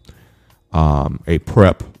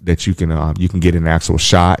PrEP that you can get an actual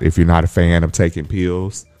shot if you're not a fan of taking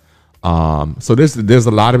pills. So there's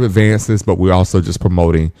a lot of advances, but we're also just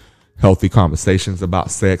promoting healthy conversations about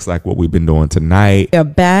sex, like what we've been doing tonight. We are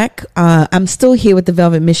back. I'm still here with the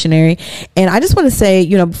Velvet Missionary, and I just want to say,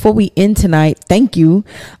 before we end tonight, thank you,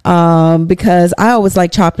 because I always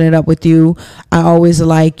like chopping it up with you. I always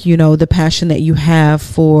like, the passion that you have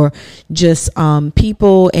for just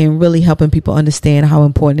people and really helping people understand how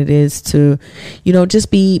important it is to, just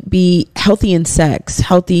be healthy in sex,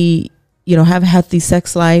 healthy, have a healthy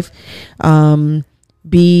sex life,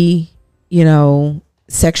 be,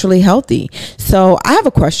 sexually healthy. So I have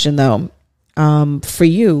a question though, for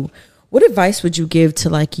you. What advice would you give to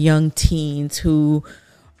like young teens who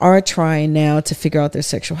are trying now to figure out their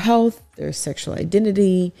sexual health, their sexual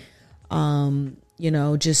identity,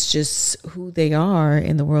 just who they are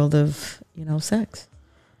in the world of, sex?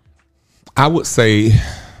 I would say,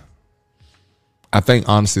 I think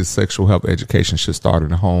honestly, sexual health education should start in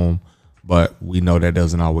the home, but we know that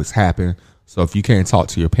doesn't always happen. So if you can't talk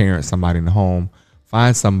to your parents, somebody in the home,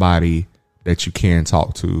 find somebody that you can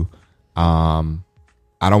talk to. I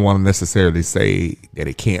don't want to necessarily say that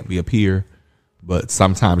it can't be a peer, but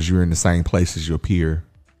sometimes you're in the same place as your peer.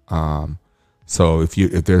 So if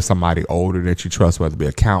there's somebody older that you trust, whether it be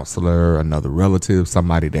a counselor, another relative,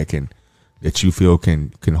 somebody that you feel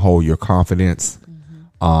can hold your confidence,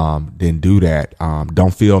 then do that.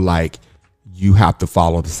 Don't feel like you have to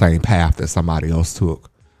follow the same path that somebody else took.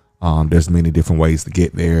 There's many different ways to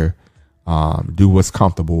get there. Do what's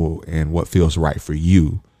comfortable and what feels right for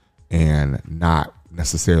you, and not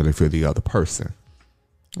necessarily for the other person.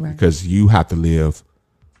 Right. Because you have to live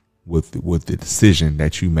with the decision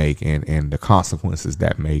that you make and the consequences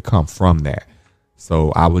that may come from that.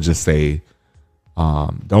 So I would just say,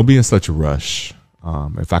 don't be in such a rush.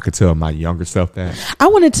 If I could tell my younger self that. I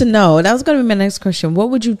wanted to know, that was going to be my next question.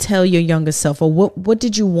 What would you tell your younger self, or what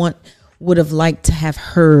did you would have liked to have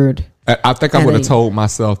heard? I think I would have told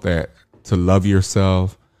myself that to love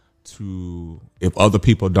yourself, if other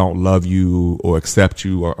people don't love you or accept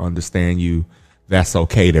you or understand you, that's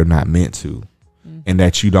okay. They're not meant to. And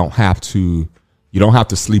that you don't have to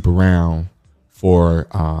sleep around for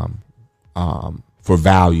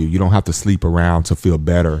value. You don't have to sleep around to feel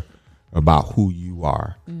better about who you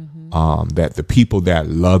are. That the people that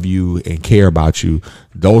love you and care about you,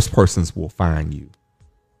 those persons will find you.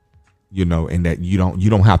 And that you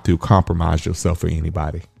don't have to compromise yourself for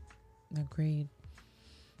anybody. Agreed.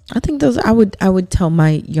 I think I would tell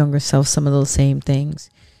my younger self some of those same things,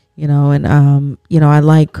 and I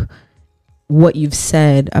like what you've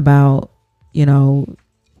said about, where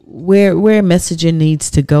messaging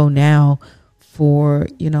needs to go now for,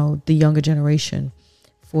 the younger generation,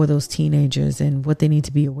 for those teenagers, and what they need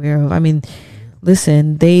to be aware of. I mean,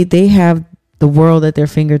 listen, they have the world at their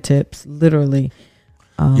fingertips, literally.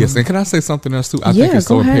 Yes, and can I say something else too? I think it's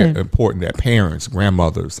so important that parents,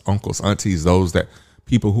 grandmothers, uncles, aunties,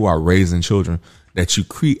 people who are raising children, that you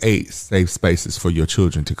create safe spaces for your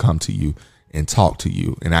children to come to you and talk to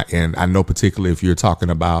you. And I know particularly if you're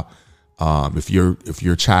talking about if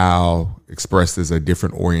your child expresses a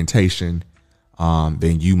different orientation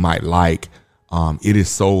than you might like, it is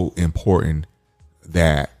so important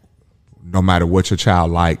that no matter what your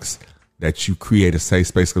child likes, that you create a safe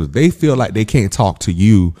space, because they feel like they can't talk to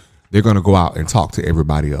you. They're going to go out and talk to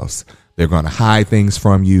everybody else. They're going to hide things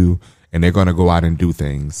from you, and they're going to go out and do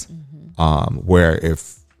things. Where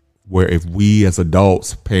if we as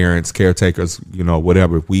adults, parents, caretakers,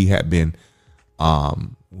 whatever, if we had been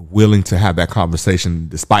willing to have that conversation,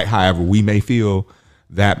 despite however we may feel,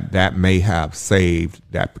 that may have saved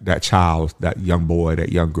that child, that young boy,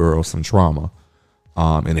 that young girl, some trauma.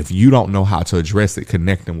 And if you don't know how to address it,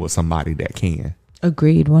 connect them with somebody that can.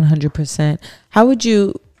 Agreed, 100%. How would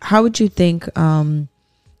you think, a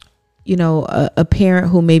parent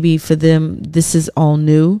who maybe for them this is all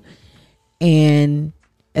new, and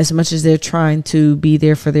as much as they're trying to be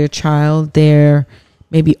there for their child, they're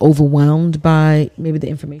maybe overwhelmed by maybe the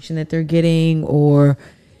information that they're getting, or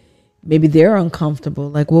maybe they're uncomfortable.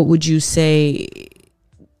 Like, what would you say?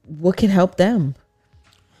 What can help them?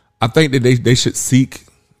 I think that they should seek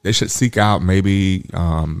out maybe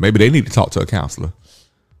they need to talk to a counselor.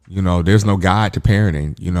 There's no guide to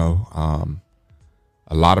parenting.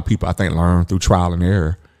 A lot of people I think learn through trial and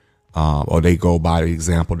error, or they go by the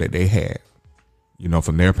example that they had,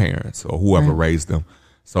 from their parents or whoever raised them.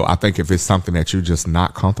 So I think if it's something that you're just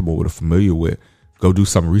not comfortable with or familiar with, go do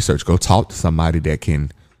some research. Go talk to somebody that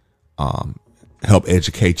can help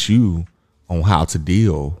educate you on how to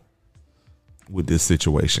deal with this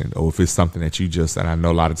situation. Or if it's something that and I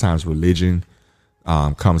know a lot of times religion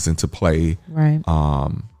comes into play. Right.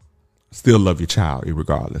 Still love your child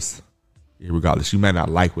irregardless. You may not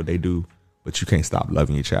like what they do, but you can't stop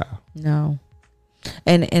loving your child. No.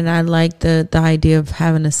 And I like the idea of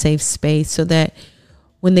having a safe space so that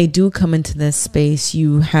when they do come into this space,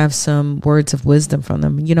 you have some words of wisdom from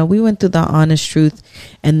them. You know, we went through the honest truth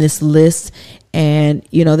and this list, and,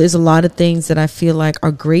 you know, there's a lot of things that I feel like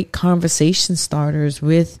are great conversation starters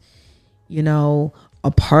with, you know,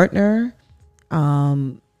 a partner,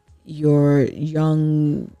 your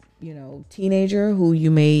young, you know, teenager who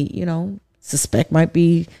you may, you know, suspect might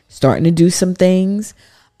be starting to do some things.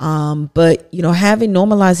 But, you know,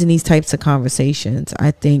 normalizing these types of conversations,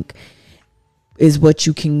 I think, is what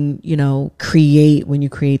you can, you know, create when you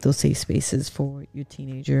create those safe spaces for your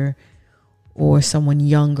teenager or someone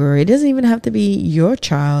younger. It doesn't even have to be your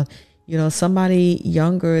child, you know, somebody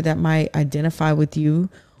younger that might identify with you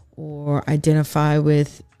or identify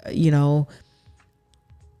with, you know,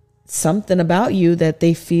 something about you that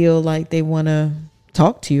they feel like they want to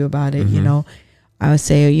talk to you about it. You know, I would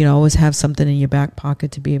say, you know, always have something in your back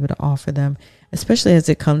pocket to be able to offer them, especially as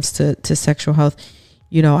it comes to sexual health.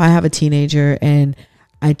 You know, I have a teenager, and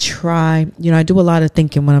I try, you know, I do a lot of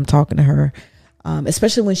thinking when I'm talking to her,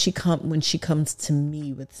 especially when she comes to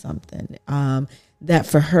me with something that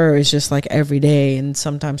for her is just like every day. And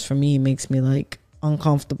sometimes for me, it makes me like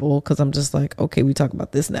uncomfortable because I'm just like, okay, we talk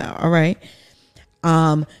about this now. All right.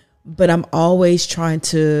 But I'm always trying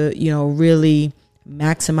to, you know, really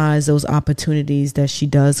maximize those opportunities that she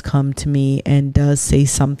does come to me and does say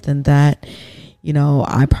something that, you know,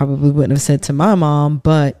 I probably wouldn't have said to my mom,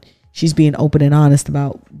 but she's being open and honest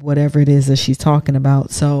about whatever it is that she's talking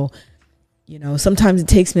about. So, you know, sometimes it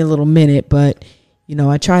takes me a little minute, but, you know,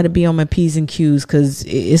 I try to be on my P's and Q's because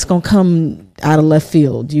it's going to come out of left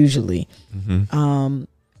field usually.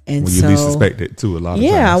 And when so, you least suspect it too, a lot of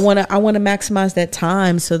times. I want to maximize that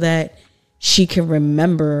time so that she can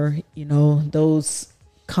remember, you know, those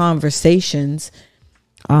conversations,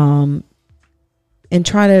 and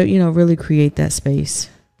try to, you know, really create that space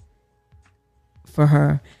for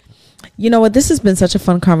her. You know what? This has been such a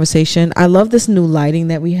fun conversation. I love this new lighting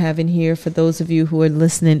that we have in here. For those of you who are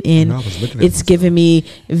listening in, it's giving me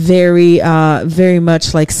very, very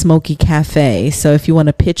much like Smoky Cafe. So if you want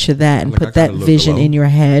to picture that and put that vision in your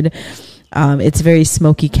head, it's very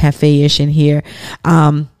Smoky Cafe-ish in here.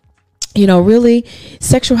 You know, really,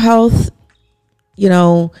 sexual health, you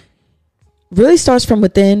know, really starts from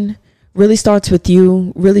within. Really starts with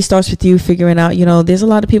you figuring out, you know, there's a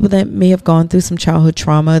lot of people that may have gone through some childhood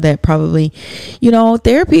trauma that probably, you know,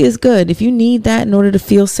 therapy is good. If you need that in order to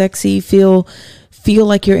feel sexy, feel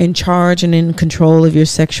like you're in charge and in control of your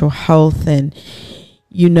sexual health, and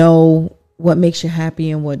you know what makes you happy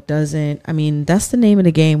and what doesn't. I mean, that's the name of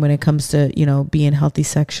the game when it comes to, you know, being healthy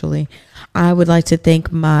sexually. I would like to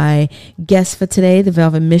thank my guest for today, the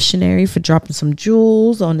Velvet Missionary, for dropping some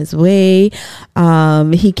jewels on his way.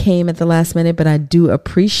 He came at the last minute, but I do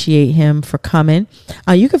appreciate him for coming.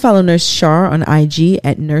 You can follow Nurse Shar on IG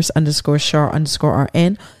at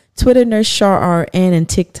nurse_Shar_RN. Twitter, Nurse Shar RN, and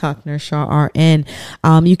TikTok, Nurse Shar RN.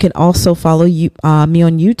 You can also follow me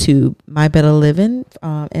on YouTube, My Better Living,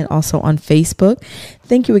 and also on Facebook.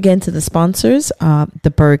 Thank you again to the sponsors,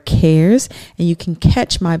 The Bird Cares, and you can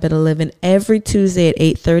catch My Better Living every Tuesday at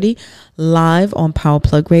 8:30 live on Power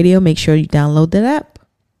Plug Radio. Make sure you download that app.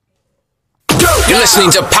 You're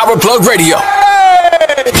listening to Power Plug Radio,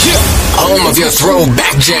 home of your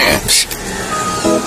throwback jams.